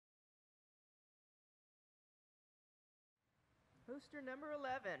Poster number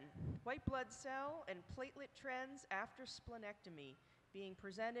 11, white blood cell and platelet trends after splenectomy, being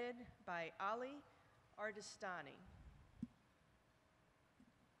presented by Ali Ardestani.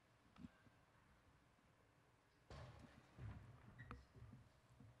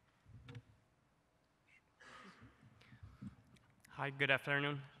 Hi, good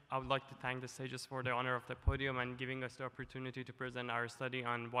afternoon. I would like to thank the SAGES for the honor of the podium and giving us the opportunity to present our study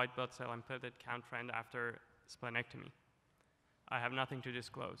on white blood cell and platelet count trend after splenectomy. I have nothing to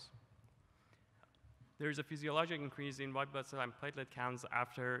disclose. There is a physiologic increase in white blood cell and platelet counts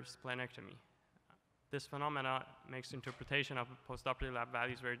after splenectomy. This phenomena makes interpretation of postoperative lab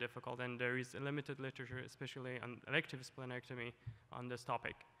values very difficult, and there is a limited literature, especially on elective splenectomy, on this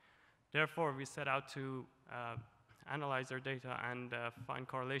topic. Therefore, we set out to analyze our data and find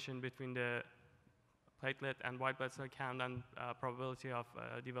correlation between the platelet and white blood cell count and probability of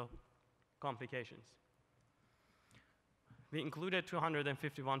developing complications. We included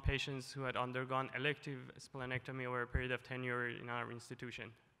 251 patients who had undergone elective splenectomy over a period of 10 years in our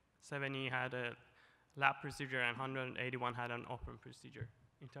institution. 70 had a lab procedure and 181 had an open procedure.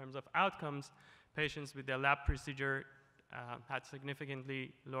 In terms of outcomes, patients with the lab procedure had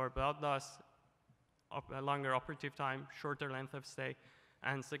significantly lower blood loss, a longer operative time, shorter length of stay,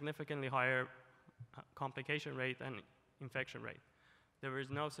 and significantly higher complication rate and infection rate. There was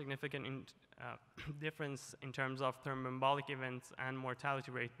no significant difference in terms of thromboembolic events and mortality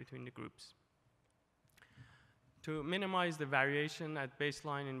rate between the groups. To minimize the variation at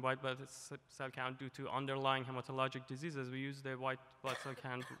baseline in white blood cell count due to underlying hematologic diseases, we used the white blood cell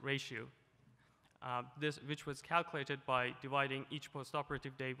count ratio, which was calculated by dividing each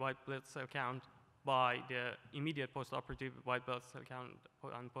postoperative day white blood cell count by the immediate postoperative white blood cell count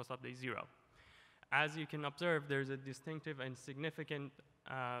on post-op day 0. As you can observe, there's a distinctive and significant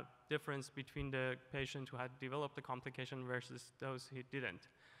difference between the patient who had developed the complication versus those who didn't.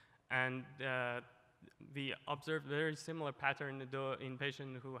 And we observed very similar pattern in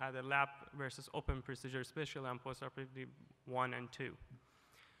patients who had a lab versus open procedure, especially on postoperative 1 and 2.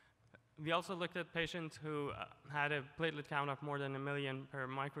 We also looked at patients who had a platelet count of more than 1 million per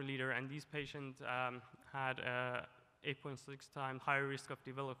microliter, and these patients had 8.6 times higher risk of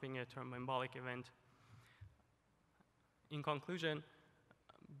developing a thromboembolic event. In conclusion,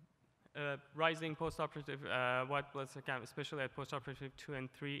 rising postoperative white blood cell count, especially at postoperative 2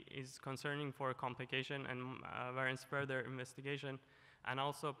 and 3, is concerning for complication and warrants further investigation. And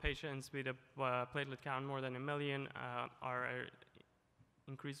also, patients with a platelet count more than 1 million are at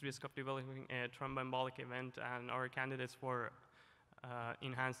increased risk of developing a thromboembolic event and are candidates for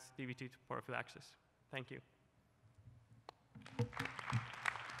enhanced DVT prophylaxis. Thank you.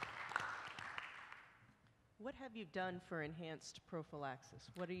 What have you done for enhanced prophylaxis?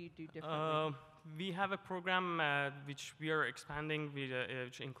 What do you do differently? We have a program which we are expanding,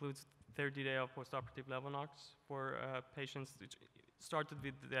 which includes 30 days of postoperative Levodopa for patients. It started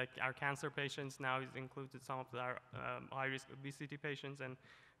with our cancer patients, now it included some of our high-risk obesity patients, and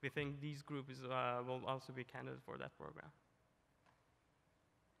we think these groups will also be candidates for that program.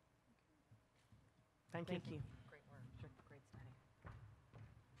 Thank you. Great work. Great study.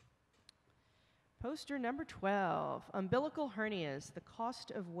 Poster number 12, umbilical hernias, the cost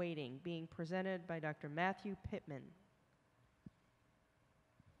of waiting, being presented by Dr. Matthew Pittman.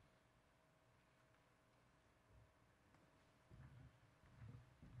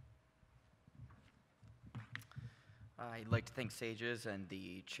 I'd like to thank SAGES and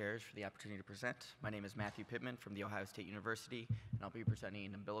the chairs for the opportunity to present. My name is Matthew Pittman from The Ohio State University, and I'll be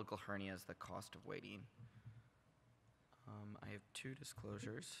presenting umbilical hernias, the cost of waiting. I have 2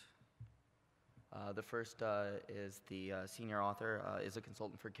 disclosures. The first is the senior author is a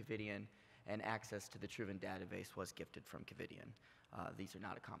consultant for Covidian, and access to the Truven database was gifted from Covidian. These are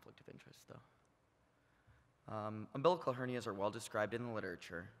not a conflict of interest, though. Umbilical hernias are well described in the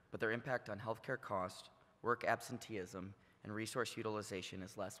literature, but their impact on healthcare cost, work absenteeism, and resource utilization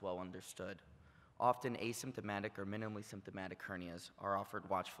is less well understood. Often asymptomatic or minimally symptomatic hernias are offered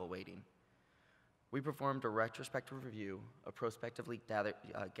watchful waiting. We performed a retrospective review of prospectively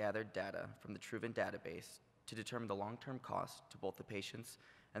gathered data from the Truven database to determine the long-term cost to both the patients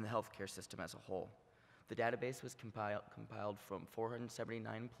and the healthcare system as a whole. The database was compiled from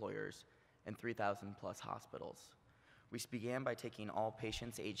 479 employers and 3,000 plus hospitals. We began by taking all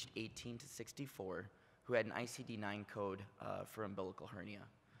patients aged 18 to 64 who had an ICD-9 code for umbilical hernia.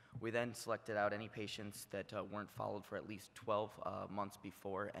 We then selected out any patients that weren't followed for at least 12 months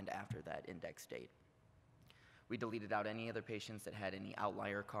before and after that index date. We deleted out any other patients that had any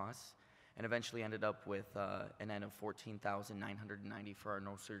outlier costs, and eventually ended up with an N of 14,990 for our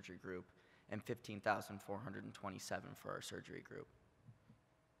neurosurgery group and 15,427 for our surgery group.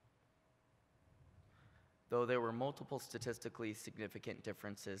 Though there were multiple statistically significant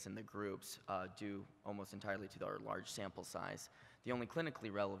differences in the groups due almost entirely to our large sample size, the only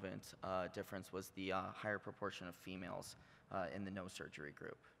clinically relevant difference was the higher proportion of females in the no surgery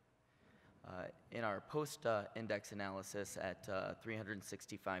group. In our post-index analysis at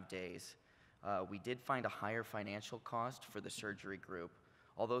 365 days, we did find a higher financial cost for the surgery group,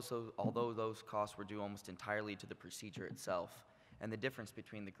 although those costs were due almost entirely to the procedure itself, and the difference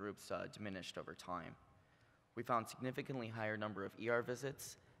between the groups diminished over time. We found significantly higher number of ER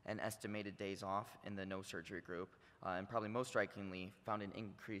visits and estimated days off in the no surgery group, and probably most strikingly, found an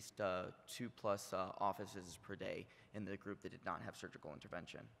increased 2+ office visits per day in the group that did not have surgical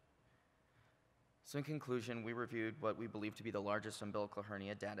intervention. So in conclusion, we reviewed what we believe to be the largest umbilical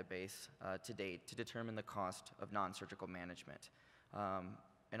hernia database to date to determine the cost of non-surgical management.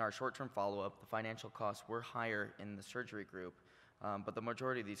 In our short-term follow-up, the financial costs were higher in the surgery group, but the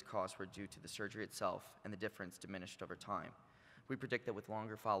majority of these costs were due to the surgery itself, and the difference diminished over time. We predict that with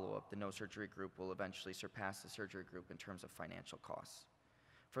longer follow-up, the no surgery group will eventually surpass the surgery group in terms of financial costs.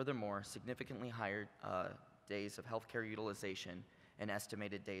 Furthermore, significantly higher days of healthcare utilization and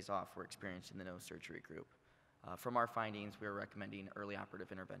estimated days off were experienced in the no surgery group. From our findings, we are recommending early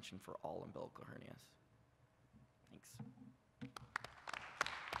operative intervention for all umbilical hernias. Thanks.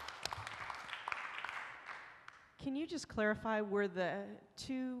 Can you just clarify, were the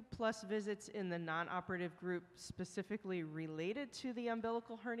 2+ visits in the non-operative group specifically related to the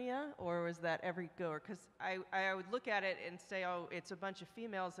umbilical hernia, or was that every goer? Because I would look at it and say, oh, it's a bunch of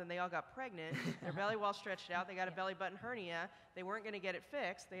females and they all got pregnant, their belly wall stretched out, they got a belly button hernia, they weren't going to get it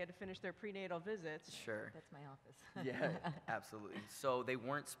fixed, they had to finish their prenatal visits. Sure. That's my office. Yeah, absolutely. So they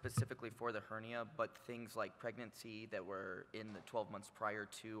weren't specifically for the hernia, but things like pregnancy that were in the 12 months prior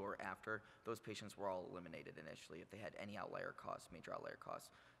to or after, those patients were all eliminated initially if they had any outlier costs, major outlier costs,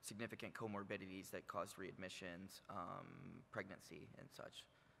 significant comorbidities that caused readmissions, pregnancy and such.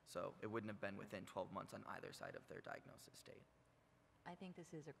 So it wouldn't have been within 12 months on either side of their diagnosis date. I think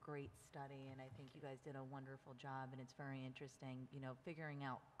this is a great study, and I think you guys did a wonderful job, and it's very interesting, you know, figuring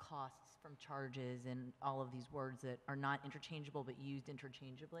out costs from charges and all of these words that are not interchangeable but used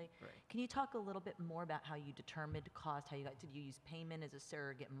interchangeably. Right. Can you talk a little bit more about how you determined cost? How you got, did you use payment as a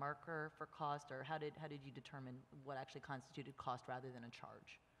surrogate marker for cost, or how did you determine what actually constituted cost rather than a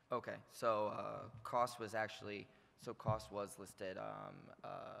charge? Okay, so cost was listed,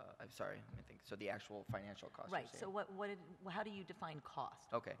 I'm sorry, let me think. So the actual financial cost. Right, so how do you define cost?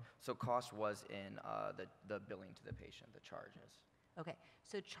 Okay, so cost was in the billing to the patient, the charges. Okay,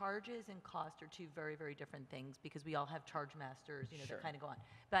 so charges and cost are two very, very different things because we all have charge masters, you know, Sure. that kind of go on.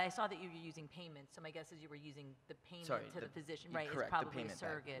 But I saw that you were using payments, so my guess is you were using the payment to the physician, right? Correct, It's probably the payment a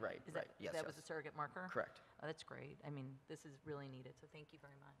surrogate. Right, Is right, yes, that was yes. a surrogate marker? Correct. Oh, that's great. I mean, this is really needed, so thank you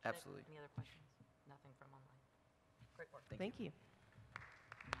very much. Absolutely. Any other questions? Nothing from online. Great work. Thank you.